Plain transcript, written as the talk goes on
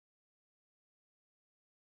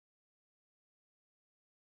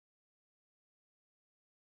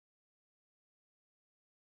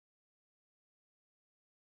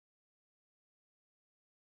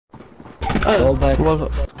Fall back.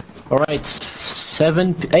 Alright,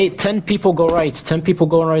 10 people go right, 10 people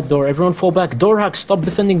go right door, everyone fall back. Door hack, stop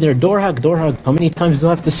defending there, door hack. How many times do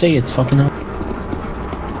I have to say it? Fucking hell.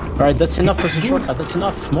 Alright, that's enough for the shortcut, that's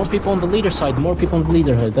enough. More people on the leader side, more people on the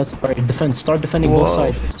leader side. That's alright, defend, start defending both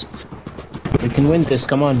sides. We can win this,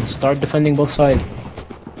 come on, start defending both sides.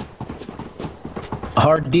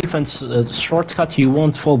 Hard defense, shortcut, you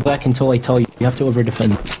won't fall back until I tell you. You have to over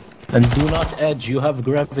defend. And do not edge, you have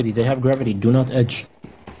gravity, they have gravity, do not edge.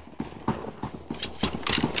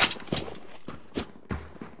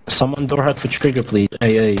 Someone door hack for trigger, please.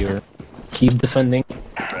 Hey, you're... Keep defending.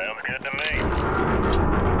 Sounds good to me.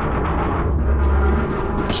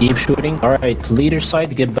 Keep shooting. Alright, leader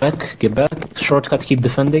side, get back. Shortcut, keep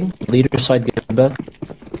defending. Leader side, get back.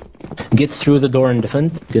 Get through the door and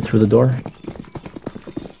defend. Get through the door.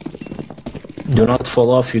 Do not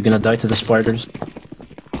fall off, you're gonna die to the spiders.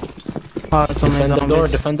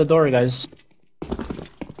 Defend the door, guys.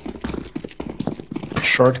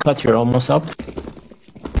 Shortcut, you're almost up.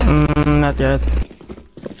 Not yet.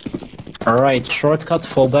 Alright, shortcut,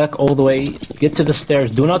 fall back all the way. Get to the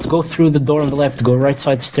stairs. Do not go through the door on the left. Go right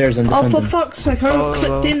side stairs and defend for fuck's sake, I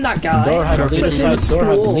clipped in that guy. Door hack, leader side, door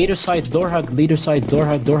hack.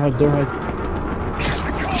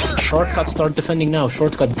 Shortcut, start defending now.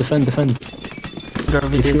 Shortcut, defend. If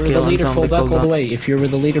you're the leader, fall back all the way. If you're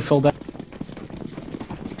the leader, fall back.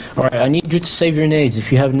 Alright, I need you to save your nades.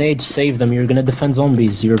 If you have nades, save them. You're gonna defend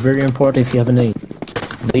zombies. You're very important if you have a nade.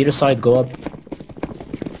 Leader side, go up.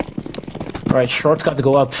 Alright, shortcut,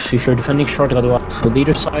 go up. If you're defending shortcut, go up.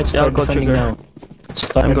 Leader side, start defending now.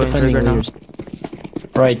 Start defending leaders.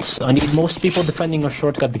 Right, I need most people defending our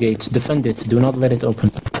shortcut gates. Defend it. Do not let it open.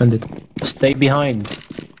 Defend it. Stay behind.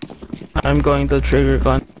 I'm going to trigger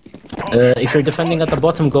gun. If you're defending at the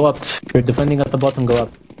bottom, go up.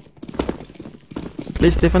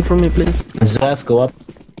 Please defend from me, please. Zaf, go up.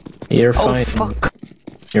 You're fine. Oh, fuck.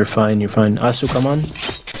 You're fine. Asu, come on.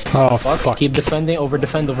 Oh, fuck. Keep defending, over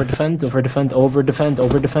defend. Come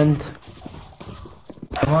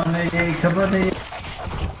on, AA,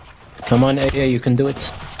 Come on, AA, you can do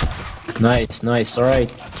it. Nice,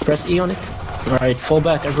 alright. Press E on it. Alright, fall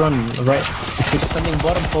back, everyone. Right. If you're defending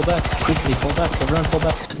bottom, fall back. Quickly, fall back, everyone fall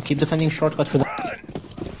back. Keep defending shortcut for that.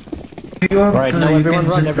 Alright, now everyone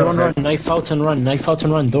run. Knife out and run.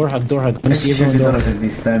 Door hack. Wanna see everyone door hack.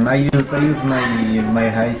 This time I use my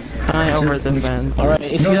heist. I over defend. Alright,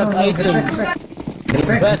 if you have item, get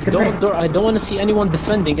back. I don't wanna see anyone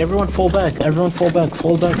defending. Everyone fall back.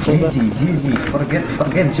 Fall back. Easy. Forget.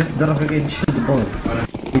 Just door hack and shoot the boss.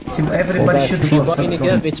 Everybody shoot the boss. If you buy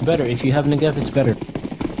Negev, it's better. If you have Negev, it's better.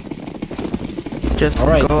 Just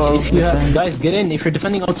alright, go if you have guys, get in. If you're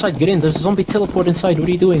defending outside, get in. There's a zombie teleport inside. What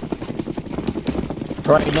are you doing?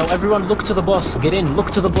 Right, now everyone look to the boss. Get in, look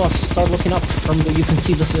to the boss. Start looking up from the, you can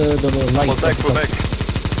see the light. Fall back.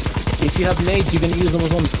 If you have nades, you're gonna use them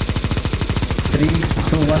as one. 3, 2,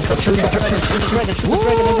 1, shoot the dragon,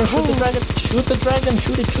 everyone shoot the dragon. Shoot the dragon,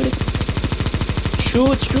 shoot it. Shoot.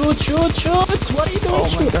 What are you doing? Oh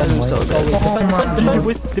my god, I'm so dead.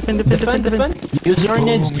 Defend. Use your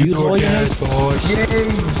nades, use all your nades.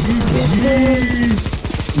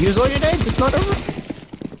 Use all your nades, it's not over.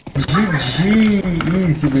 GG,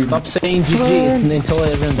 easy. Stop saying GG until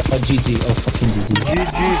everyone GG. Oh, fucking GG.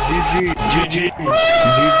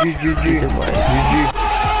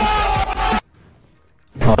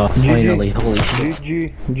 Oh, finally, holy shit.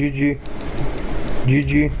 GG.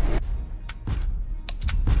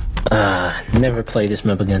 Never play this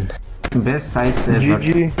map again. Best heist ever.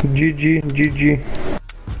 GG.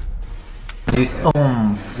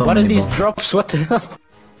 So what are many these bombs. drops? What the hell?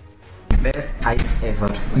 Best heist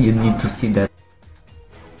ever. You need to see that.